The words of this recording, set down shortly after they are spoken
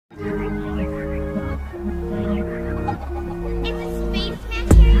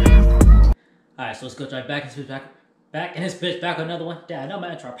so let's go right back in his bitch, back with another one. Damn, I know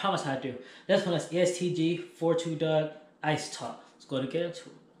my intro, I promise how I do. This one is ESTG 42 Dugg Ice Talk. Let's go to get into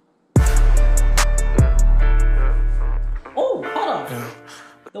it. Oh, hold on.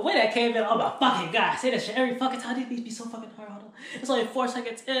 The way that came in, oh my fucking god, I say that shit every fucking time. These beats be so fucking hard. Hold on. It's only 4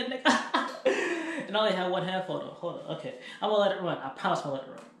 seconds in, nigga. And I only have one headphone though. Hold on, okay. I'm gonna let it run. I promise I'm gonna let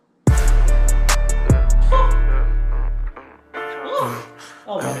it run.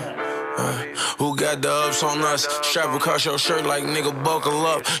 Oh my god. Who got the ups on us? Strap across your shirt like nigga buckle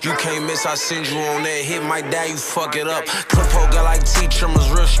up. You can't miss, I send you on that hit. Might die, you fuck it up. Clip hole got like T-trimmers,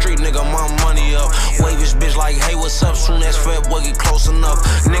 real street nigga, my money up. Wavish bitch like, hey, what's up? Soon as fat boy get close enough.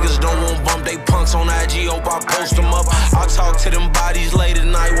 Niggas don't want bump, they punks on IG, hope I post them up. I'll talk to them bodies late at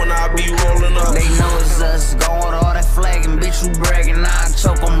night when I be rolling up. They know it's us, going with all that flagging, bitch, you bragging, I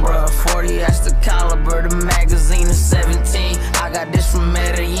choke 'em, bruh. 40, that's the caliber, the magazine is 17. I got this from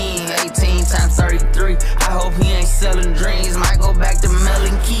Medellin, 18 times 33. I hope he ain't selling dreams, might go back to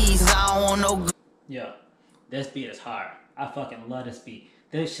melon keys, I don't want no good. Yo, this beat is hard. I fucking love this beat.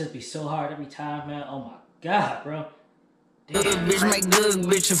 This should be so hard every time, man. Oh my god, bro. Damn. Good bitch make good,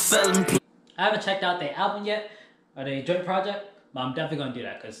 bitch, a felon. I haven't checked out their album yet, or their joint project, but I'm definitely gonna do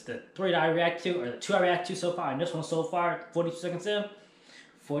that, because the 3 that I react to, or the 2 I react to so far, and this one so far, 42 seconds in,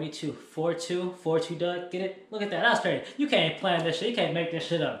 42 Dugg, get it? Look at that, that's crazy. You can't plan this shit, you can't make this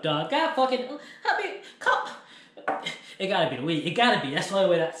shit up, dog. God fucking, I mean, come. It gotta be the weed, it gotta be. That's the only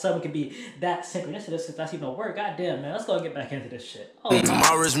way that something can be that synchronicity, if that's even a word. Goddamn, man, let's go and get back into this shit. Oh,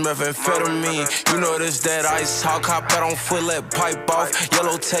 my wrist methamphetamine, you know this, that ice talk. Hop out on foot, let pipe off.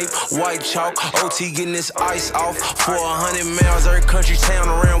 Yellow tape, white chalk, OT getting this ice off. For 100 miles, every country town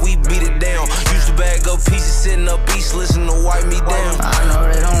around, we beat it down. Used to bag up pieces, sitting up east, listen to wipe me down. I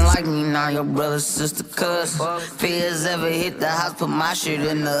know they don't like me now, your brother, sister, cuz. Fears ever hit the house, put my shit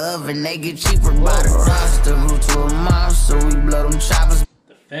in the oven. They get cheaper by the roster, root to a monster, we blow them choppers.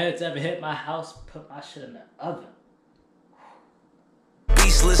 The feds ever hit my house, put my shit in the oven.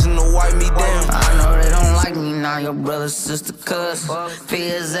 Beast, listen to wipe me down. I know they don't like me now, your brother, sister, cuz.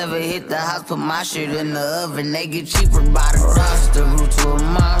 Fears ever hit the house, put my shit in the oven. They get cheaper by the roster, root to a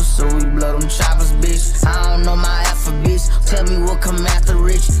monster, we blow them choppers, bitch. I don't know my alphabets, tell me what come after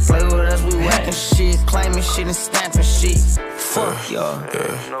rich. Play with us, we whacking shit, claiming shit and stamping shit. Fuck y'all.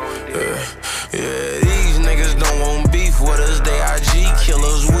 Yeah, these niggas don't want beef with us, they IG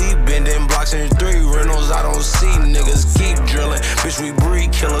killers. We bending blocks in 3 rentals, I don't see niggas keep drilling. Bitch, we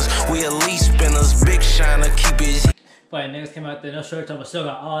breed killers, we at least spinners. Big shiner, keep it. But niggas came out there, no shirt on, but still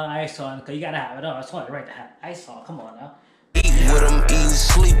got all the ice on, because you gotta have it on. It's only right to have ice on, come on now. Eat with them, eat and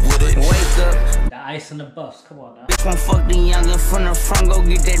sleep with it. Wake up. The ice and the buffs, come on now. Bitch won't fuck the youngin' from the front, go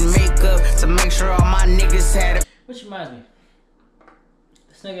get that makeup to make sure all my niggas had it. Which reminds me,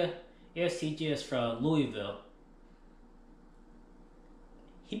 this nigga, ESTG is from Louisville.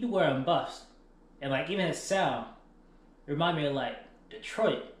 He be wearing buffs. And like even his sound remind me of like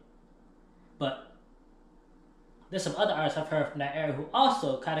Detroit. But there's some other artists I've heard from that area who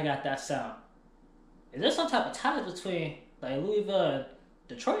also kind of got that sound. Is there some type of tie between like Louisville and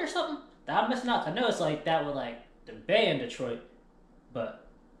Detroit or something that I'm missing out? I know it's like that with like the Bay in Detroit, but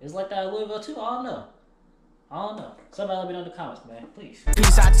it's like that in Louisville too. I don't know. Somebody let me know in the comments, man, please.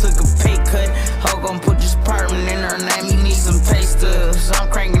 Peace, I took a pay cut. Ho gon' put this apartment in her name. You need some pay stubs. I'm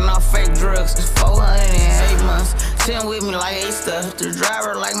cranking off fake drugs. It's 408 months. Sitting with me like A stuff. The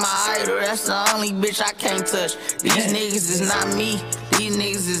driver like my idol. That's the only bitch I can't touch. These niggas is not me. These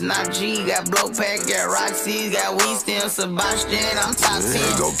niggas is not G. Got Blowpack, got Roxy, got Weed Stem, Sebastian. I'm top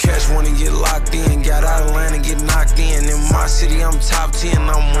 10. Go catch one and get locked in. Got out of line and get knocked in. In my city, I'm top 10.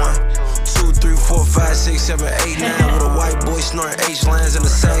 I'm 1, 2, 3, 4, 5, 6, 7, 8, 9. With a white boy snoring H-lines in the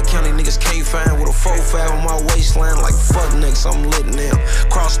sad county. Niggas can't find with a 4-5 on my waistline. Like fuck niggas, I'm lit now.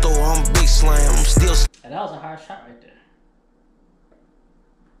 Cross door, I'm big slam. I'm still. And that was a hard shot right there.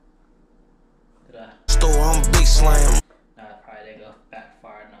 Did I? Store, I'm big slam. Nah, I probably didn't go back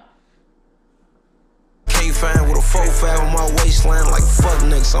far enough. Can't find with a 4-5 on my waistline. Like fuck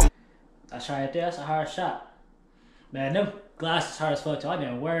niggas, I'm. That's right there, that's a hard shot. Man, them glasses hard as fuck too. I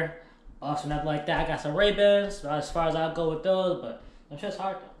didn't wear off nothing like that. I got some Ray-Bans, as far as I'll go with those, but them shit's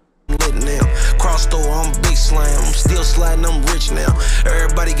hard though. Lit now. Cross door, I'm big slam. I'm still sliding, I'm rich now.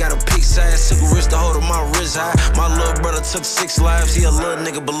 Everybody got a pick size. Took a risk to hold my wrist high. My little brother took 6 lives. He a little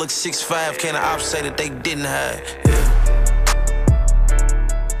nigga, but look 6'5". Can't the ops say that they didn't hide? Yeah.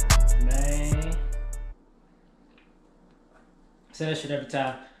 Man. I say that shit every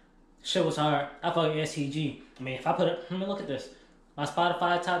time. Shit was hard. I fuck with STG. I mean, if I put it, look at this. My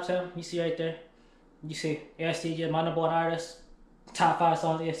Spotify top 10, you see right there. You see STG is my #1 artist. Top 5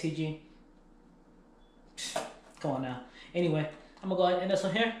 songs ESTG. Come on now. Anyway, I'm gonna go ahead and end this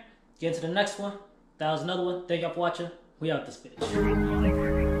one here. Get into the next one. That was another one. Thank y'all for watching. We out this bitch.